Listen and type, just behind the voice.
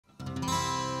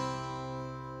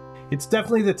It's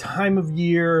definitely the time of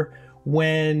year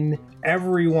when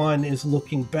everyone is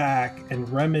looking back and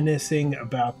reminiscing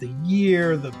about the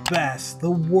year, the best,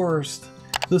 the worst,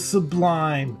 the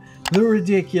sublime, the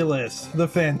ridiculous, the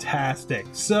fantastic.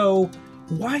 So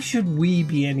why should we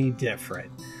be any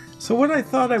different? So what I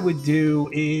thought I would do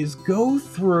is go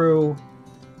through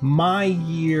my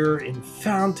year in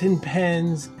fountain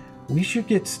pens. We should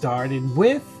get started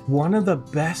with one of the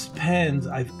best pens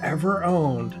I've ever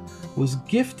owned. Was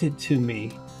gifted to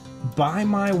me by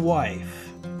my wife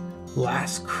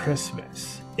last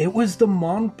Christmas. It was the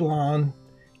Montblanc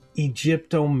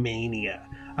Egyptomania,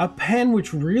 a pen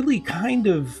which really kind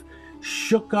of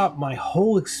shook up my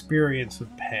whole experience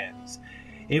of pens.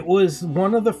 It was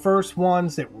one of the first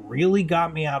ones that really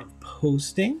got me out of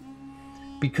posting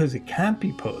because it can't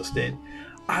be posted.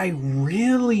 I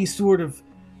really sort of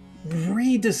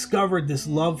rediscovered this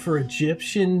love for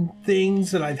Egyptian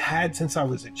things that I've had since I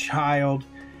was a child,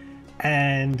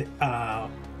 and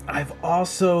I've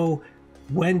also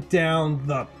went down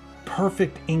the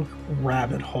perfect ink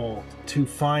rabbit hole to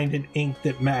find an ink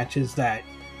that matches that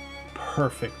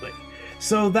perfectly.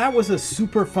 So that was a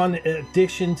super fun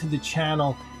addition to the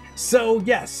channel. So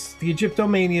yes, the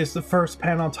Egyptomania is the first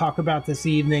pen I'll talk about this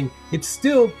evening. It's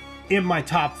still in my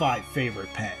top 5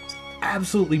 favorite pens.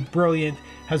 Absolutely brilliant.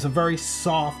 Has a very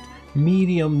soft,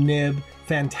 medium nib,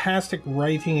 fantastic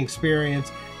writing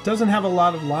experience. Doesn't have a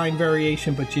lot of line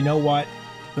variation, but you know what?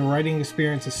 The writing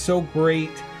experience is so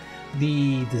great.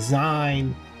 The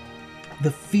design,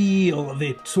 the feel of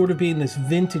it sort of being this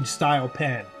vintage style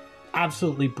pen,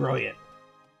 absolutely brilliant.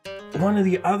 One of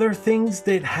the other things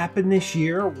that happened this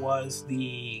year was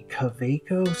the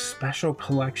Kaweco Special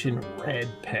Collection Red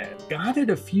pen. Got it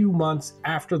a few months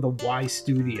after the Y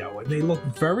Studio, and they look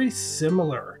very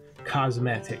similar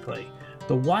cosmetically.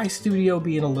 The Y Studio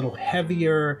being a little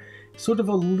heavier, sort of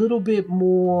a little bit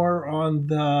more on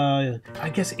the, I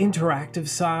guess, interactive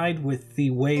side with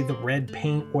the way the red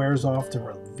paint wears off to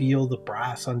reveal the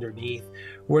brass underneath,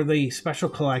 where the Special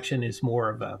Collection is more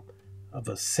of a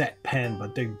set pen,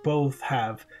 but they both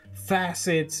have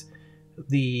facets.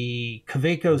 The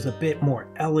Kaweco is a bit more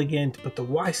elegant, but the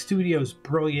Y Studio is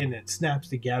brilliant. It snaps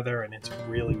together and it's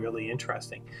really, really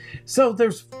interesting. So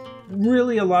there's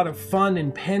really a lot of fun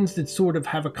in pens that sort of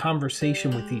have a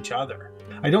conversation with each other.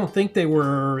 I don't think they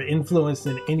were influenced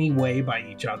in any way by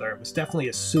each other. It was definitely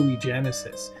a sui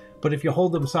generis, but if you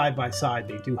hold them side by side,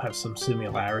 they do have some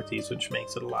similarities, which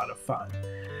makes it a lot of fun.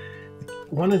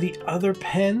 One of the other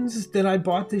pens that I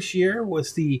bought this year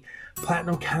was the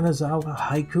Platinum Kanazawa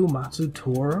Haiku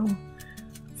Matsutoro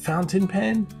fountain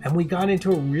pen, and we got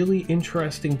into a really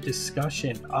interesting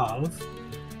discussion of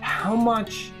how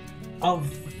much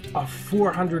of a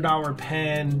 $400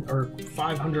 pen or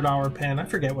 $500 pen, I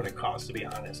forget what it costs to be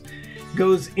honest,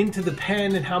 goes into the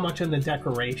pen and how much in the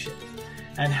decoration,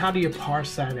 and how do you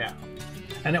parse that out,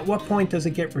 and at what point does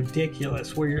it get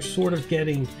ridiculous where you're sort of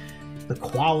getting the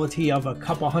quality of a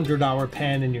couple $100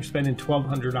 pen and you're spending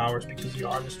 $1,200 because the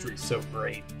artistry is so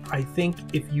great. I think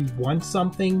if you want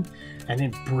something and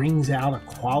it brings out a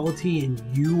quality in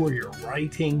you or your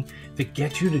writing that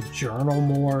gets you to journal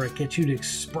more, it gets you to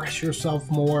express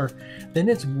yourself more, then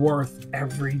it's worth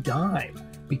every dime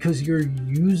because you're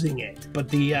using it. But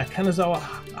the Kanazawa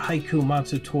Haiku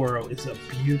Matsutoro is a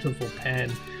beautiful pen.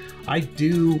 I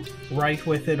do write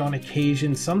with it on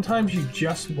occasion. Sometimes you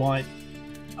just want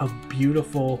a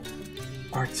beautiful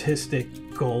artistic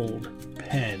gold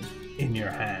pen in your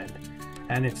hand,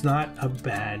 and it's not a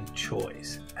bad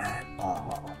choice at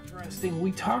all. Interesting.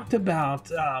 We talked about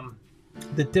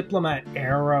the Diplomat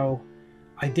Aero.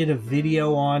 I did a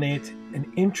video on it.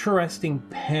 An interesting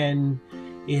pen.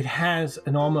 It has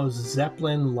an almost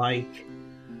Zeppelin-like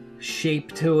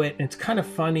shape to it, and it's kind of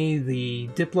funny. The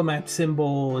Diplomat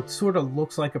symbol, it sort of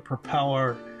looks like a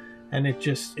propeller, and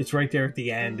it's right there at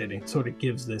the end, and it sort of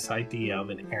gives this idea of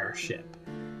an airship.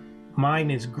 Mine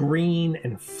is green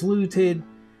and fluted.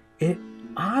 It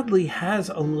oddly has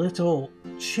a little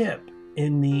chip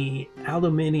in the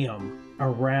aluminum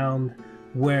around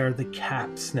where the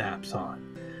cap snaps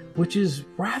on, which is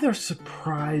rather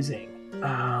surprising.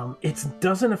 It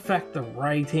doesn't affect the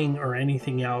writing or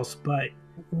anything else, but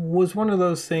was one of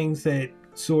those things that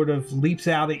sort of leaps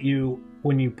out at you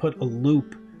when you put a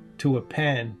loop to a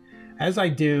pen. As I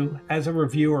do, as a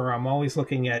reviewer, I'm always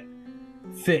looking at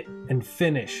fit and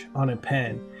finish on a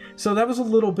pen. So that was a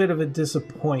little bit of a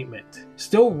disappointment.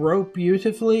 Still wrote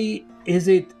beautifully. Is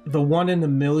it the one in a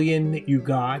million that you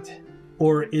got?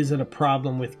 Or is it a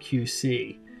problem with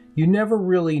QC? You never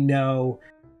really know.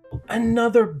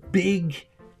 Another big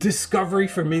discovery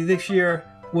for me this year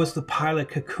was the Pilot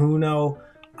Kakuno.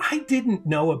 I didn't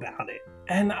know about it.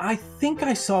 And I think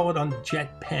I saw it on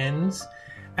Jet Pens.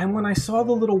 And when I saw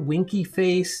the little winky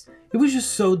face, it was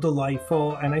just so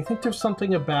delightful. And I think there's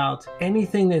something about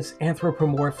anything that's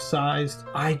anthropomorphized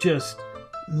I just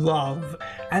love.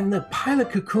 And the Pilot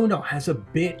Kakuno has a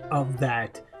bit of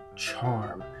that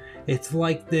charm. It's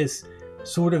like this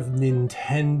sort of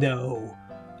Nintendo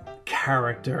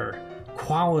character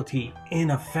quality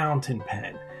in a fountain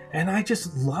pen. And I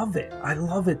just love it. I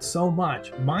love it so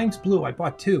much. Mine's blue. I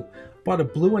bought two. Bought a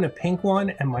blue and a pink one,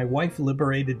 and my wife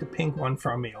liberated the pink one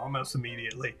from me almost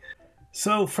immediately.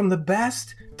 So from the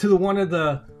best to the one of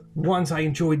the ones I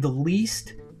enjoyed the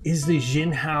least is the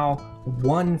Jinhao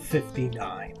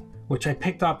 159, which I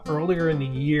picked up earlier in the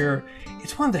year.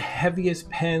 It's one of the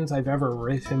heaviest pens I've ever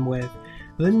written with.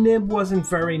 The nib wasn't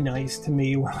very nice to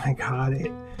me when I got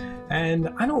it, and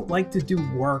I don't like to do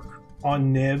work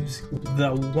on nibs. The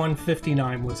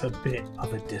 159 was a bit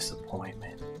of a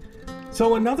disappointment.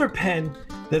 So another pen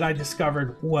that I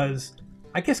discovered was,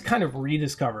 I guess kind of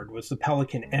rediscovered, was the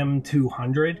Pelikan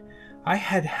M200. I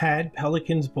had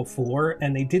Pelikans before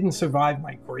and they didn't survive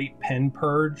my great pen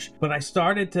purge, but I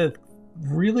started to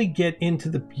really get into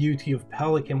the beauty of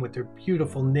Pelikan with their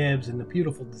beautiful nibs and the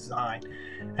beautiful design.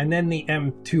 And then the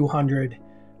M200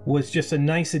 was just a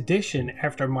nice addition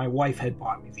after my wife had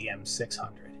bought me the M600.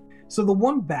 So the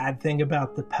one bad thing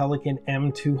about the Pelikan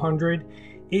M200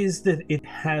 is that it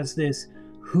has this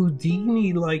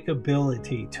Houdini-like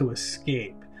ability to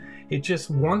escape. It just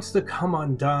wants to come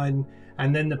undone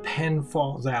and then the pen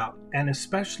falls out, and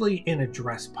especially in a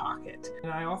dress pocket.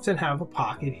 And I often have a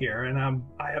pocket here and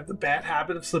I have the bad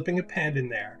habit of slipping a pen in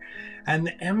there. And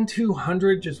the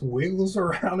M200 just wiggles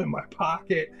around in my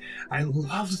pocket and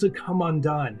loves to come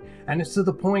undone. And it's to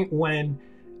the point when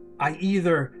I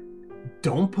either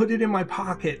don't put it in my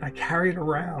pocket, I carry it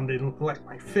around in like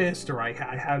my fist, or I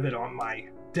have it on my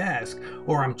desk,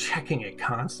 or I'm checking it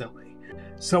constantly.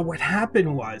 So what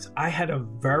happened was I had a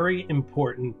very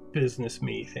important business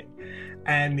meeting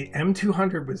and the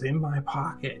M200 was in my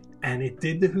pocket and it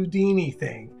did the Houdini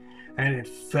thing and it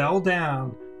fell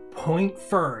down point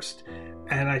first,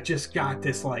 and I just got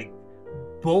this like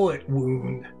bullet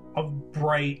wound of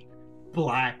bright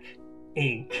black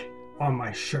ink on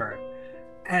my shirt.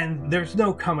 And there's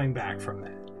no coming back from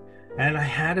that. And I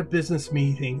had a business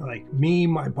meeting, like me,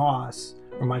 my boss,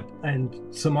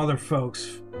 and some other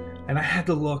folks, and I had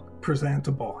to look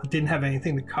presentable. I didn't have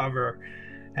anything to cover.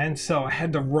 And so I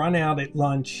had to run out at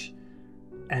lunch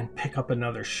and pick up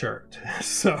another shirt.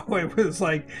 So it was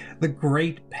like the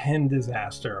great pen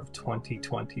disaster of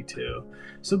 2022.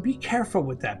 So be careful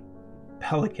with that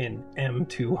Pelikan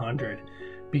M200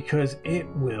 because it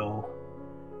will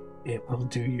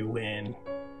do you in.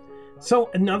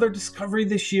 So another discovery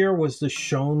this year was the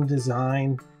Schon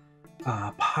Design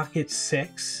Pocket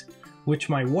 6, which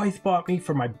my wife bought me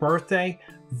for my birthday.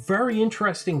 Very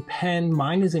interesting pen.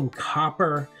 Mine is in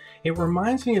copper. It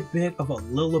reminds me a bit of a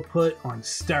Lilliput on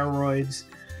steroids,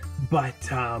 but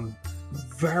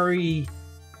very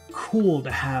cool to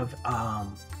have a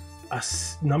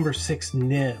number 6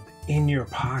 nib in your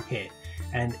pocket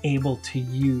and able to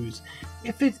use.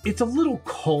 If it's a little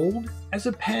cold as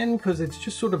a pen because it's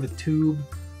just sort of a tube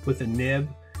with a nib.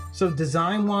 So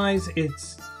design wise,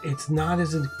 it's not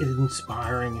as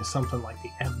inspiring as something like the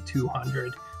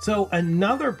M200. So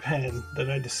another pen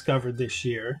that I discovered this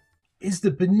year is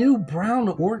the Benu Brown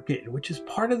Orchid, which is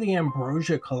part of the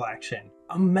Ambrosia collection.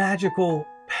 A magical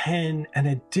pen and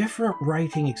a different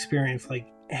writing experience like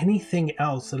anything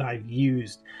else that I've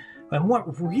used. And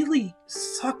what really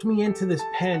sucked me into this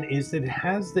pen is that it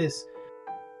has this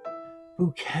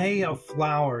bouquet of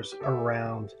flowers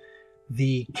around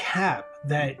the cap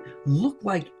that look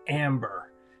like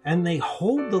amber, and they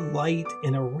hold the light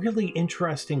in a really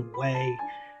interesting way,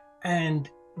 and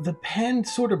the pen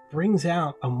sort of brings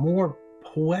out a more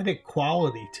poetic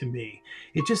quality to me.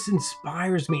 It just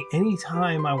inspires me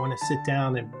anytime I want to sit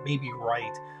down and maybe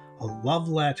write a love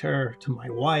letter to my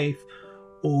wife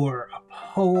or a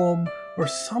poem or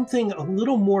something a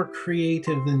little more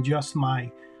creative than just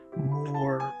my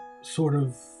more sort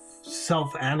of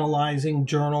self-analyzing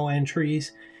journal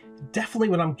entries. Definitely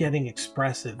when I'm getting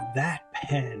expressive, that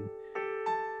pen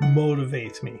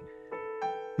motivates me.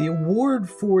 The award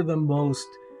for the most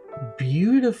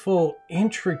beautiful,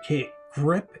 intricate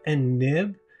grip and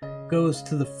nib goes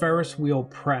to the Ferris Wheel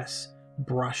Press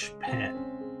brush pen.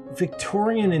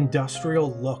 Victorian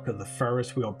industrial look of the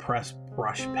Ferris Wheel Press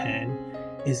brush pen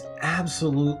is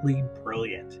absolutely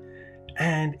brilliant.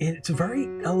 And it's a very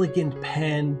elegant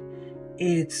pen.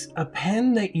 It's a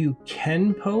pen that you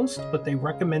can post, but they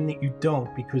recommend that you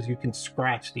don't because you can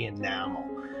scratch the enamel.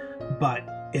 But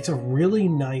it's a really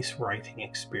nice writing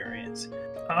experience.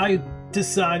 I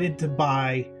decided to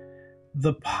buy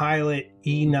the Pilot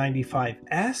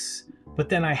E95S, but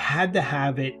then I had to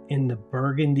have it in the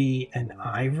burgundy and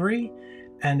ivory,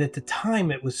 and at the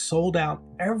time it was sold out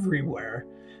everywhere.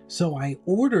 So I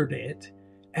ordered it,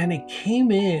 and it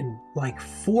came in like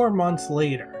 4 months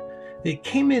later. It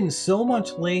came in so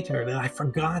much later that I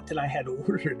forgot that I had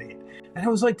ordered it. And it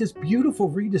was like this beautiful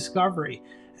rediscovery.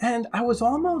 And I was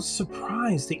almost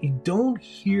surprised that you don't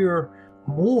hear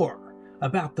more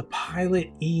about the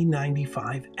Pilot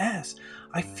E95S.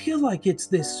 I feel like it's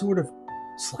this sort of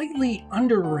slightly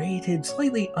underrated,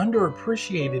 slightly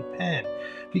underappreciated pen,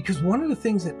 because one of the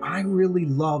things that I really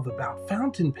love about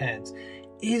fountain pens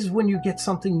is when you get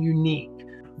something unique.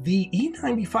 The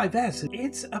E95S,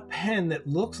 it's a pen that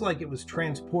looks like it was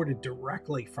transported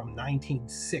directly from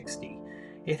 1960.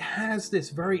 It has this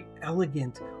very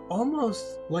elegant,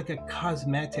 almost like a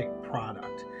cosmetic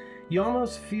product. You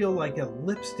almost feel like a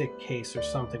lipstick case or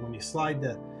something when you slide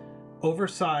the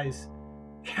oversized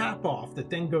cap off that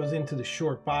then goes into the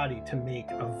short body to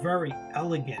make a very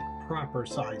elegant, proper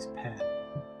sized pen.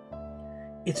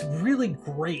 It's really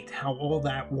great how all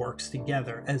that works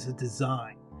together as a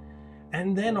design.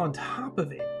 And then on top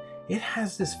of it, it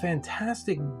has this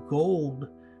fantastic gold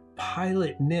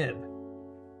Pilot nib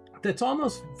that's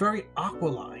almost very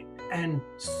aquiline and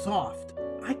soft.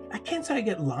 I can't say I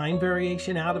get line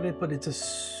variation out of it, but it's a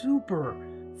super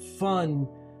fun,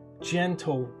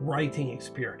 gentle writing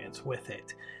experience with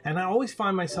it. And I always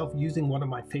find myself using one of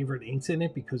my favorite inks in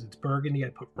it because it's burgundy. I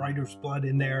put writer's blood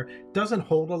in there. It doesn't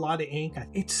hold a lot of ink.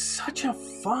 It's such a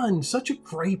fun, such a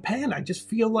great pen. I just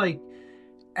feel like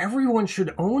everyone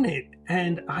should own it.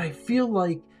 And I feel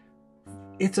like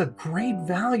it's a great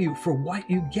value for what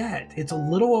you get. It's a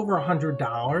little over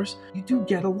 $100. You do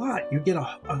get a lot. You get a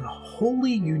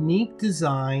wholly unique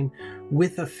design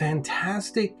with a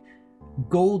fantastic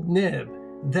gold nib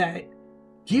that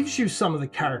gives you some of the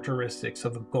characteristics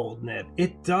of a gold nib.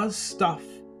 It does stuff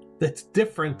that's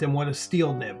different than what a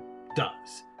steel nib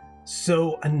does.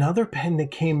 So another pen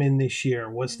that came in this year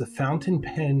was the Fountain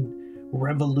Pen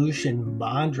Revolution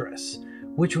Madras,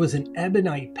 which was an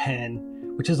ebonite pen,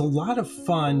 which is a lot of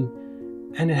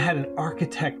fun, and it had an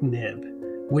architect nib,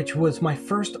 which was my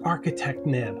first architect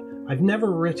nib. I've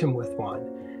never written with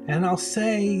one, and I'll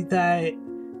say that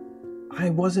I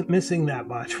wasn't missing that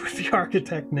much with the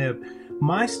architect nib.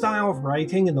 My style of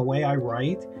writing and the way I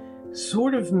write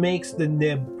sort of makes the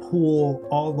nib pull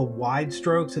all the wide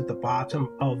strokes at the bottom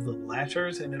of the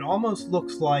letters, and it almost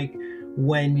looks like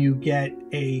when you get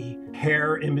a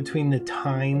hair in between the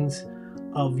tines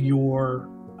of your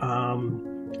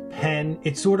pen.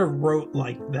 It sort of wrote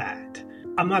like that.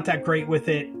 I'm not that great with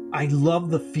it. I love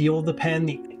the feel of the pen.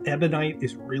 The ebonite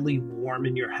is really warm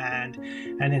in your hand,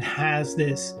 and it has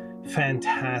this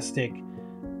fantastic,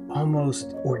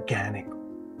 almost organic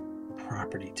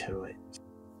property to it.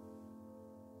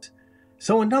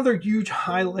 So another huge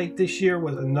highlight this year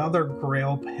was another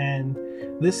Grail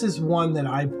pen. This is one that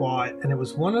I bought, and it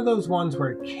was one of those ones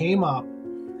where it came up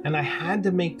and I had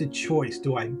to make the choice,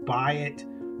 do I buy it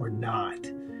or not?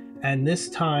 And this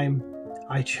time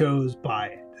I chose buy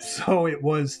it. So it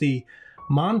was the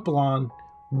Montblanc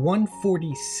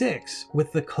 146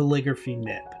 with the calligraphy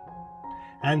nib.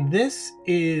 And this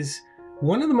is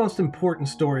one of the most important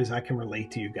stories I can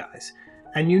relate to you guys.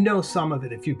 And you know some of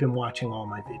it if you've been watching all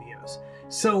my videos.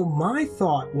 So my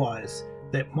thought was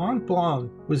that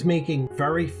Montblanc was making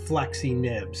very flexy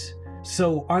nibs.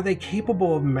 So are they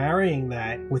capable of marrying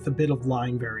that with a bit of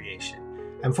line variation?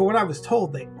 And for what I was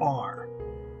told, they are.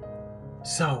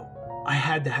 So I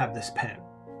had to have this pen.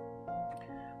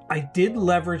 I did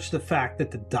leverage the fact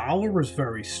that the dollar was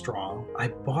very strong. I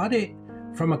bought it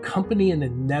from a company in the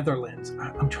Netherlands.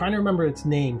 I'm trying to remember its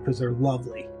name because they're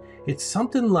lovely. It's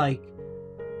something like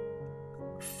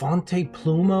Fonte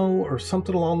Plumo or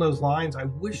something along those lines. I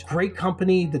wish, great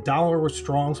company, the dollar was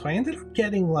strong, so I ended up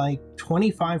getting like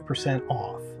 25%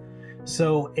 off.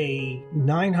 So a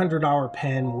 $900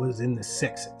 pen was in the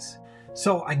sixes.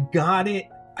 So I got it,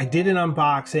 I did an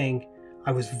unboxing.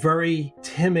 I was very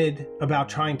timid about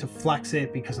trying to flex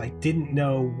it because I didn't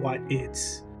know what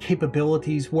its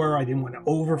capabilities were. I didn't want to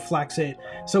overflex it.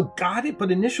 So got it,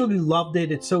 but initially loved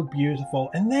it. It's so beautiful.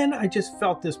 And then I just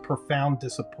felt this profound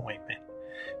disappointment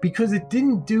because it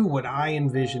didn't do what I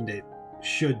envisioned it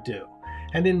should do.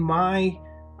 And in my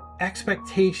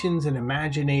expectations and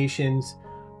imaginations,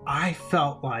 I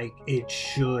felt like it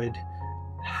should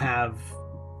have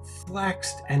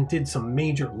flexed and did some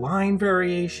major line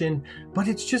variation, but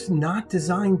it's just not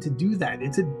designed to do that.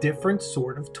 It's a different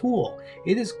sort of tool.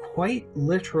 It is quite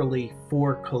literally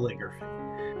for calligraphy.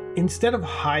 instead of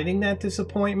hiding that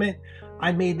disappointment,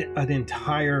 I made an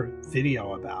entire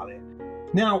video about it.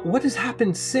 Now, what has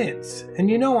happened since? And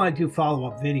you know I do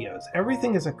follow-up videos.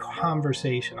 Everything is a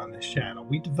conversation on this channel.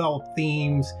 We develop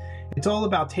themes. It's all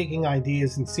about taking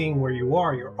ideas and seeing where you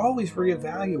are. You're always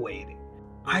reevaluating.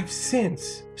 I've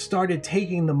since started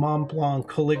taking the Mont Blanc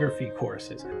calligraphy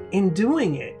courses. In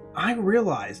doing it, I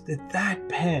realized that that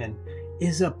pen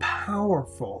is a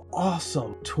powerful,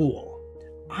 awesome tool.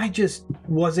 I just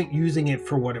wasn't using it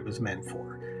for what it was meant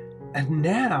for. And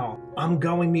now I'm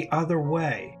going the other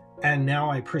way. And now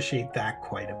I appreciate that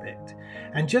quite a bit.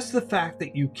 And just the fact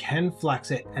that you can flex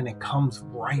it and it comes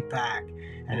right back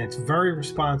and it's very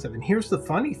responsive. And here's the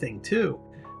funny thing too,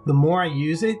 the more I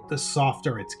use it, the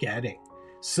softer it's getting.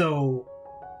 So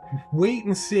wait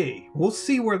and see. We'll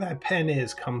see where that pen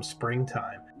is come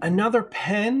springtime. Another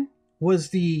pen was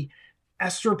the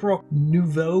Esterbrook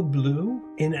Nouveau Blue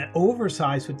in an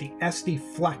oversized with the SD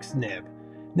Flex nib.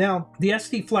 Now, the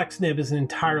SD Flex nib is an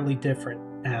entirely different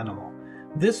animal.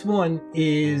 This one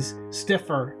is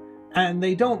stiffer, and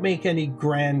they don't make any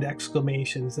grand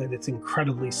exclamations that it's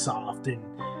incredibly soft and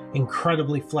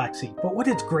incredibly flexy. But what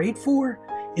it's great for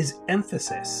is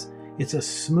emphasis. It's a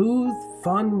smooth,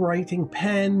 fun writing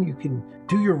pen. You can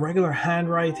do your regular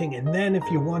handwriting, and then if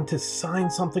you want to sign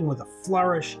something with a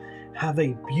flourish, have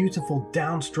a beautiful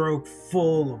downstroke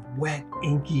full of wet,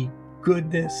 inky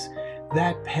goodness,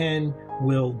 that pen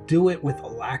will do it with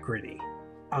alacrity.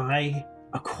 I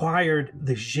acquired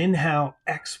the Jinhao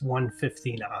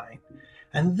X159,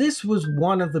 and this was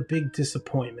one of the big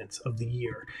disappointments of the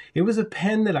year. It was a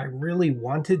pen that I really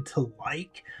wanted to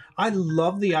like. I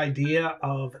love the idea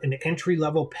of an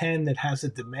entry-level pen that has the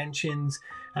dimensions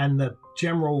and the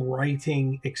general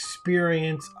writing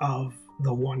experience of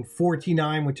the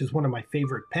 149, which is one of my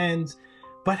favorite pens.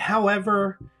 But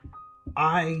however,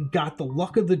 I got the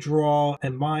luck of the draw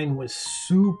and mine was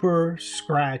super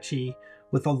scratchy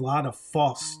with a lot of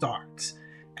false starts.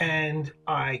 And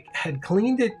I had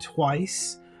cleaned it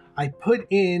twice. I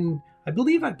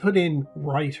believe I put in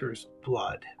writer's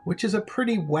blood, which is a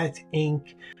pretty wet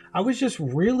ink. I was just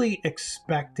really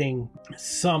expecting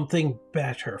something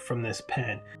better from this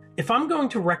pen. If I'm going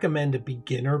to recommend a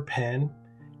beginner pen,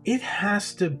 it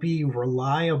has to be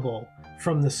reliable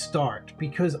from the start,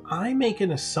 because I make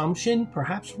an assumption,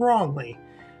 perhaps wrongly,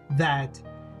 that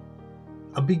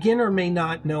a beginner may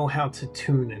not know how to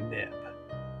tune a nib.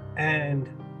 And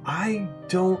I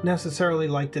don't necessarily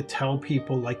like to tell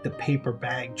people like the paper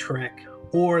bag trick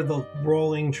or the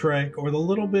rolling trick or the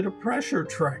little bit of pressure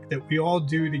trick that we all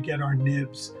do to get our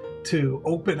nibs to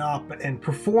open up and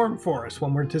perform for us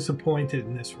when we're disappointed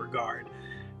in this regard.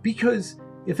 Because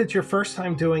if it's your first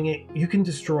time doing it, you can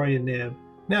destroy a nib.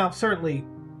 Now, certainly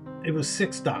it was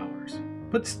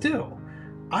 $6, but still,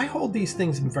 I hold these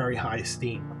things in very high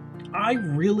esteem. I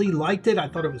really liked it. I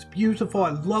thought it was beautiful.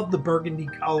 I love the burgundy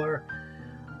color.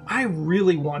 I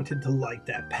really wanted to like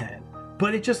that pen,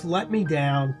 but it just let me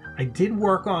down. I did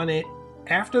work on it.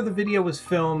 After the video was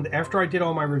filmed, after I did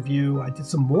all my review, I did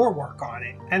some more work on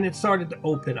it and it started to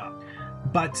open up.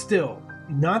 But still,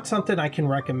 not something I can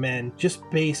recommend just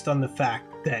based on the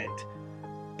fact that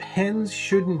pens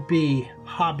shouldn't be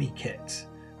hobby kits.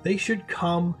 They should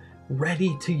come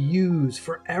ready to use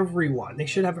for everyone. They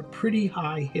should have a pretty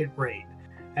high hit rate.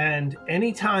 And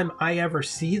anytime I ever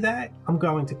see that, I'm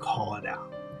going to call it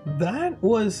out. That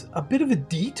was a bit of a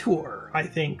detour, I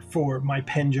think, for my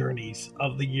pen journeys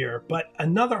of the year. But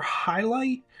another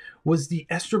highlight was the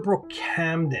Esterbrook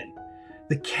Camden.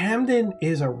 The Camden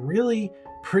is a really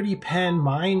pretty pen.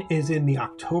 Mine is in the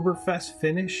Oktoberfest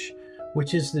finish,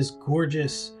 which is this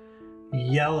gorgeous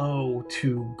yellow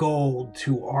to gold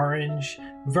to orange.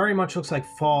 Very much looks like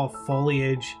fall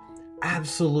foliage.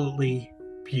 Absolutely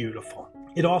beautiful.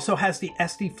 It also has the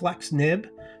SD Flex nib.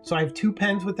 So I have two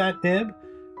pens with that nib.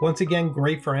 Once again,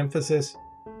 great for emphasis.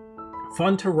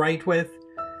 Fun to write with.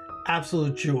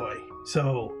 Absolute joy.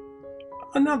 So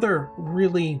another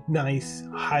really nice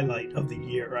highlight of the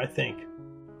year, I think.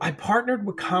 I partnered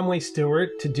with Conway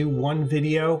Stewart to do one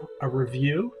video, a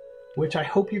review, which I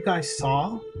hope you guys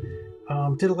saw.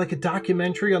 Did like a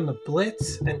documentary on the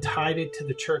Blitz and tied it to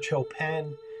the Churchill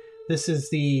pen. This is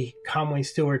the Conway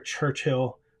Stewart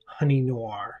Churchill Honey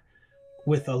Noir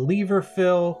with a lever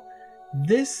fill.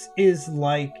 This is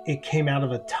like it came out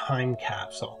of a time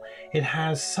capsule. It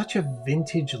has such a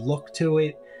vintage look to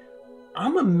it.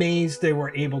 I'm amazed they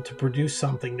were able to produce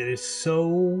something that is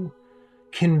so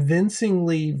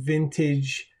convincingly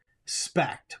vintage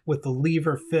spec'd with the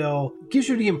lever fill. Gives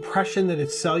you the impression that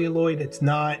it's celluloid. It's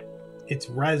not. It's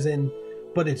resin,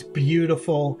 but it's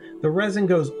beautiful. The resin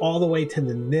goes all the way to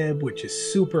the nib, which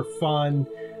is super fun.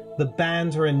 The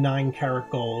bands are in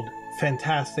 9-karat gold.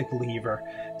 Fantastic lever.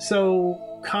 So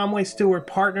Conway Stewart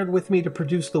partnered with me to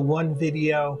produce the one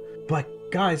video, but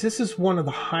guys, this is one of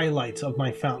the highlights of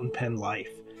my fountain pen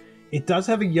life. It does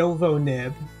have a Jowo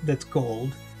nib that's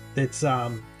gold, that's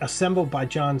assembled by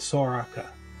John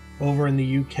Soroka over in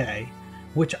the UK,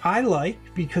 which I like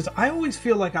because I always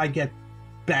feel like I get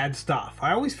bad stuff.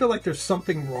 I always feel like there's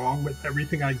something wrong with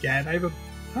everything I get. I don't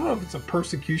know if it's a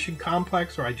persecution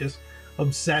complex or I just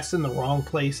obsess in the wrong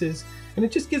places. And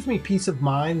it just gives me peace of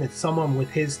mind that someone with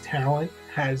his talent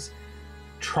has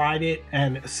tried it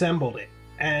and assembled it.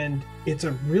 And it's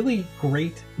a really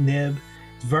great nib.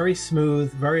 It's very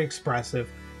smooth, very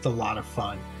expressive. It's a lot of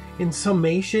fun. In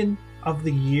summation of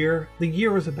the year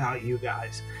was about you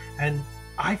guys. And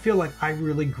I feel like I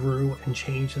really grew and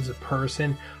changed as a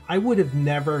person. I would have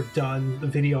never done the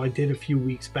video I did a few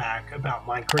weeks back about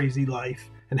my crazy life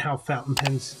and how fountain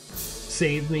pens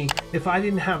saved me if I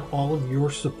didn't have all of your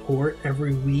support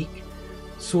every week,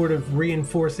 sort of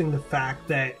reinforcing the fact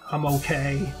that I'm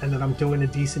okay and that I'm doing a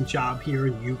decent job here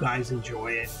and you guys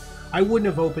enjoy it. I wouldn't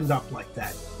have opened up like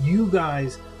that. You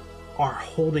guys are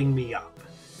holding me up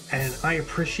and I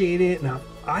appreciate it. Now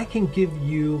I can give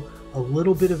you a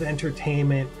little bit of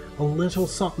entertainment, a little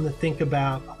something to think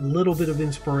about, a little bit of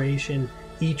inspiration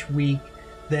each week,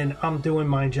 then I'm doing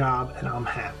my job and I'm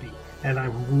happy. And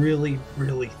I'm really,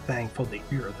 really thankful that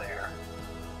you're there.